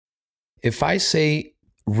If I say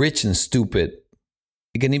rich and stupid,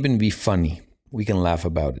 it can even be funny. We can laugh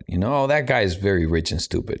about it. Oh, that guy is very rich and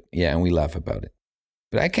stupid. Yeah, and we laugh about it.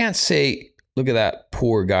 But I can't say, look at that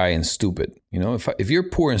poor guy and stupid. If you're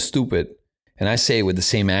poor and stupid, and I say it with the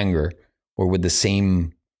same anger or with the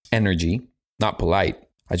same energy, not polite,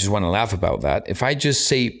 I just want to laugh about that. If I just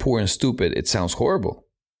say poor and stupid, it sounds horrible.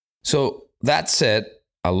 So that said,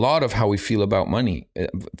 a lot of how we feel about money,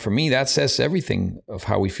 for me, that says everything of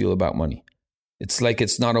how we feel about money. It's like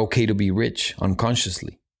it's not okay to be rich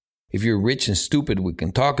unconsciously. If you're rich and stupid, we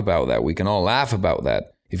can talk about that. We can all laugh about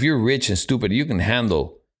that. If you're rich and stupid, you can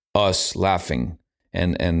handle us laughing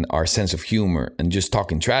and our sense of humor and just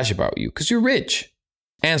talking trash about you because you're rich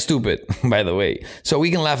and stupid, by the way. So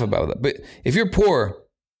we can laugh about that. But if you're poor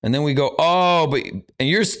and then we go, and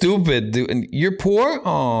you're stupid, dude, and you're poor,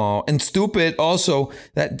 and stupid also,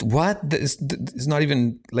 it's not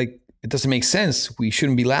even like, it doesn't make sense. We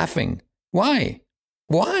shouldn't be laughing. Why?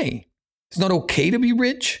 It's not okay to be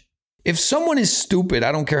rich? If someone is stupid,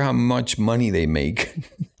 I don't care how much money they make.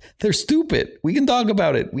 They're stupid. We can talk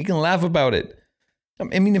about it. We can laugh about it.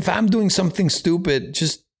 I mean, if I'm doing something stupid,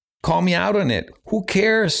 just call me out on it. Who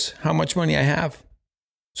cares how much money I have?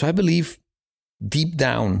 So I believe deep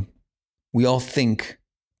down, we all think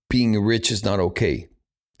being rich is not okay.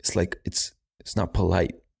 It's like, it's not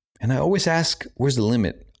polite. And I always ask, where's the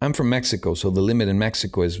limit? I'm from Mexico, so the limit in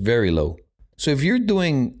Mexico is very low. So if you're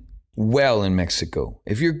doing well in Mexico,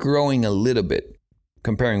 if you're growing a little bit,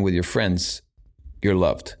 comparing with your friends, you're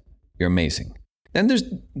loved. You're amazing. Then there's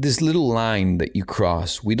this little line that you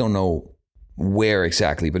cross. We don't know where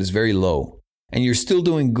exactly, but it's very low. And you're still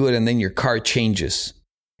doing good, and then your car changes.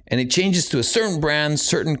 And it changes to a certain brand,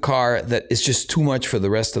 certain car that is just too much for the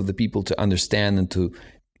rest of the people to understand and to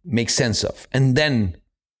make sense of. And then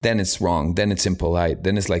it's wrong. Then it's impolite.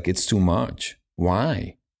 Then it's like, it's too much.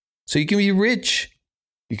 Why? So you can be rich.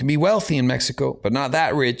 You can be wealthy in Mexico, but not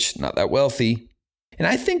that rich, not that wealthy. And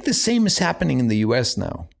I think the same is happening in the US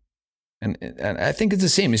now. And I think it's the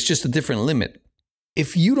same. It's just a different limit.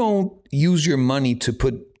 If you don't use your money to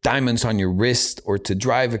put diamonds on your wrist or to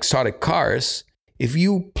drive exotic cars, if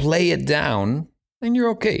you play it down, then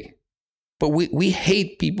you're okay. But we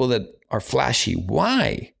hate people that are flashy.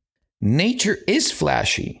 Why? Nature is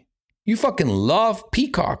flashy. You fucking love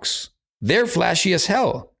peacocks. They're flashy as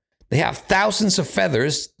hell. They have thousands of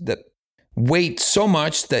feathers that weight so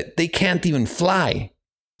much that they can't even fly.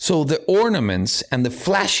 So the ornaments and the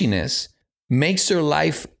flashiness makes their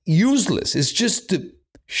life useless. It's just to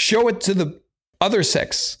show it to the other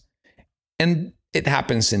sex. And it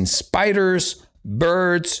happens in spiders,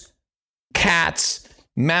 birds, cats,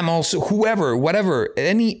 mammals, whoever, whatever,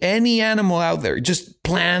 any animal out there, just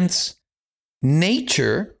plants.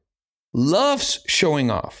 Nature loves showing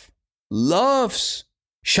off, loves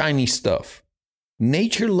shiny stuff.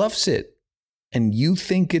 Nature loves it. And you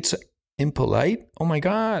think it's impolite? Oh my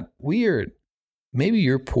God, weird. Maybe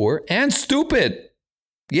you're poor and stupid.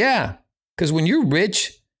 Yeah, because when you're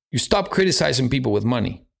rich, you stop criticizing people with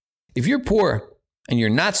money. If you're poor and you're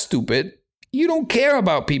not stupid, you don't care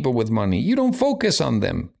about people with money. You don't focus on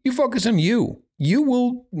them. You focus on you. You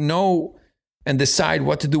will know and decide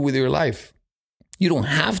what to do with your life. You don't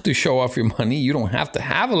have to show off your money. You don't have to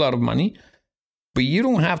have a lot of money, but you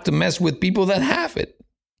don't have to mess with people that have it.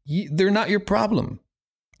 They're not your problem.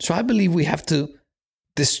 So I believe we have to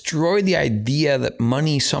destroy the idea that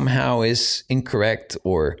money somehow is incorrect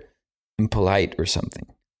or impolite or something.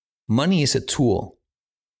 Money is a tool.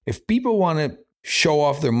 If people want to show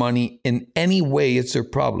off their money in any way, it's their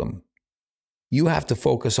problem. You have to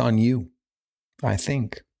focus on you, I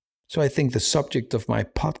think. So I think the subject of my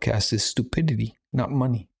podcast is stupidity, not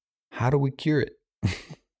money. How do we cure it?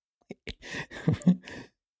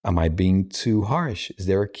 Am I being too harsh? Is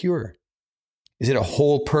there a cure? Is it a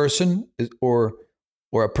whole person, or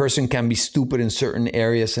a person can be stupid in certain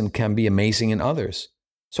areas and can be amazing in others?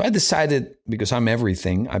 So I decided, because I'm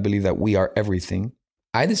everything, I believe that we are everything.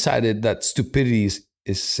 I decided that stupidity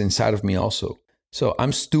is inside of me also. So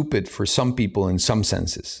I'm stupid for some people in some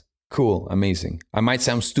senses. Cool, amazing. I might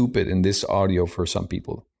sound stupid in this audio for some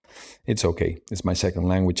people. It's okay. It's my second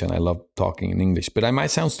language and I love talking in English. But I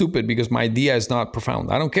might sound stupid because my idea is not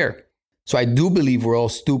profound. I don't care. So I do believe we're all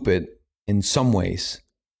stupid in some ways.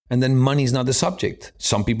 And then money is not the subject.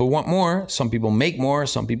 Some people want more. Some people make more.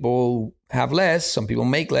 Some people have less. Some people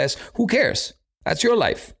make less. Who cares? That's your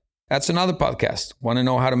life. That's another podcast. Want to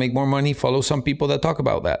know how to make more money? Follow some people that talk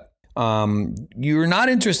about that. You're not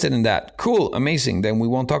interested in that. Cool, amazing. Then we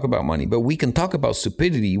won't talk about money. But we can talk about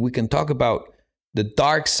stupidity. We can talk about the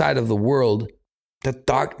dark side of the world, the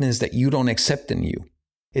darkness that you don't accept in you.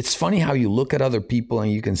 It's funny how you look at other people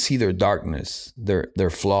and you can see their darkness, their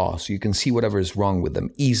flaws. You can see whatever is wrong with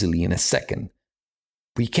them easily in a second.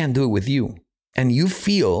 But you can't do it with you. And you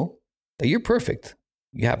feel that you're perfect.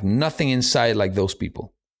 You have nothing inside like those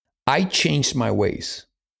people. I changed my ways.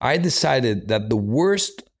 I decided that the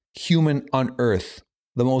worst human on earth,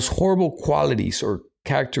 the most horrible qualities or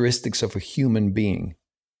characteristics of a human being,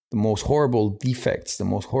 the most horrible defects, the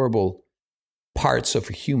most horrible parts of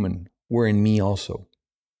a human were in me also.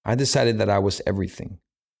 I decided that I was everything.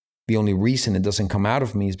 The only reason it doesn't come out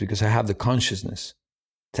of me is because I have the consciousness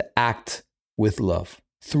to act with love,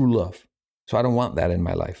 through love. So I don't want that in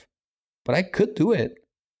my life. But I could do it.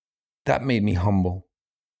 That made me humble.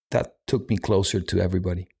 That took me closer to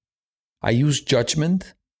everybody. I use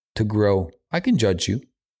judgment to grow. I can judge you.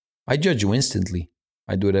 I judge you instantly.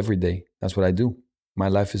 I do it every day. That's what I do. My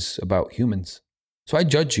life is about humans. So I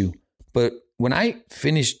judge you. But when I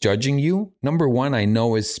finish judging you, number one, I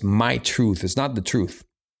know it's my truth. It's not the truth.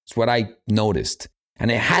 It's what I noticed.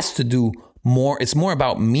 And it has to do more. It's more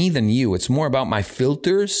about me than you. It's more about my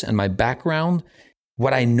filters and my background.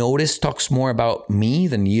 What I noticed talks more about me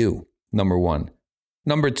than you, number one.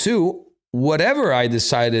 Number two, whatever I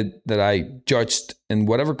decided that I judged and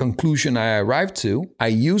whatever conclusion I arrived to, I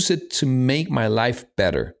use it to make my life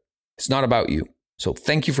better. It's not about you. So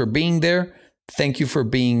thank you for being there. Thank you for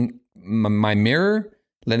being my mirror,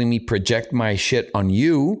 letting me project my shit on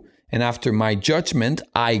you. And after my judgment,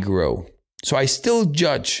 I grow. So I still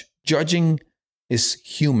judge. Judging is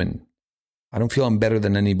human. I don't feel I'm better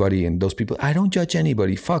than anybody. And those people, I don't judge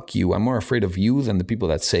anybody. Fuck you. I'm more afraid of you than the people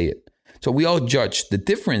that say it. So we all judge. The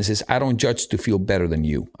difference is I don't judge to feel better than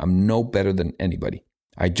you. I'm no better than anybody.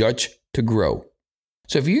 I judge to grow.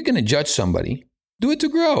 So if you're going to judge somebody, do it to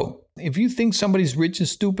grow. If you think somebody's rich and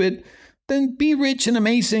stupid, then be rich and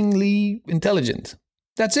amazingly intelligent.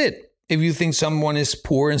 That's it. If you think someone is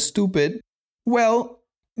poor and stupid, well,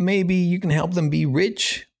 maybe you can help them be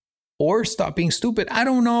rich or stop being stupid. I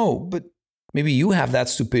don't know, but maybe you have that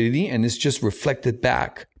stupidity and it's just reflected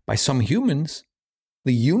back by some humans.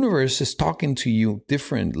 The universe is talking to you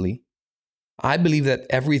differently. I believe that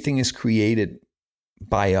everything is created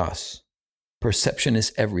by us. Perception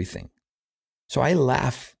is everything. So I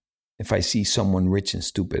laugh if I see someone rich and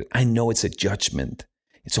stupid. I know it's a judgment.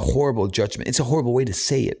 It's a horrible judgment. It's a horrible way to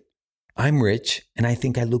say it. I'm rich and I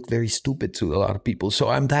think I look very stupid to a lot of people. So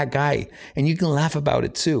I'm that guy. And you can laugh about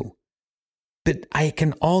it too. But I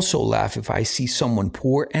can also laugh if I see someone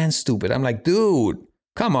poor and stupid. I'm like, dude,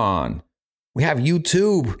 come on. We have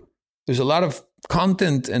YouTube. There's a lot of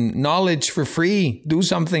content and knowledge for free. Do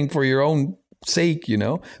something for your own sake, you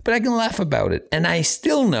know. But I can laugh about it. And I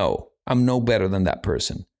still know I'm no better than that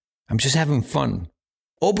person. I'm just having fun.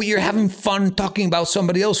 Oh, but you're having fun talking about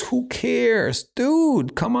somebody else. Who cares?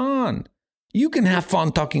 Dude, come on. You can have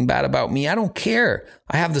fun talking bad about me. I don't care.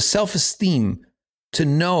 I have the self-esteem to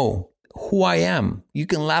know who I am. You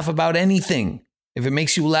can laugh about anything. If it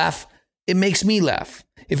makes you laugh, it makes me laugh.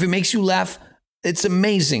 If it makes you laugh, it's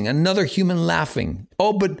amazing. Another human laughing.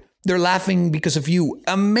 Oh, but they're laughing because of you.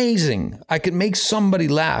 Amazing. I could make somebody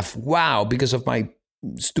laugh. Wow, because of my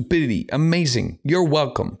stupidity. Amazing. You're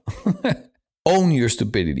welcome. Own your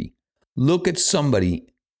stupidity. Look at somebody,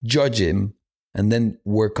 judge him, and then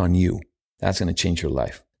work on you. That's going to change your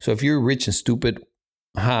life. So if you're rich and stupid,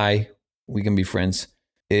 hi, we can be friends.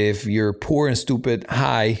 If you're poor and stupid,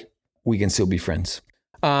 hi, we can still be friends.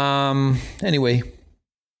 Anyway,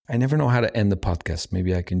 I never know how to end the podcast.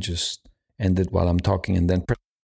 Maybe I can just end it while I'm talking and then press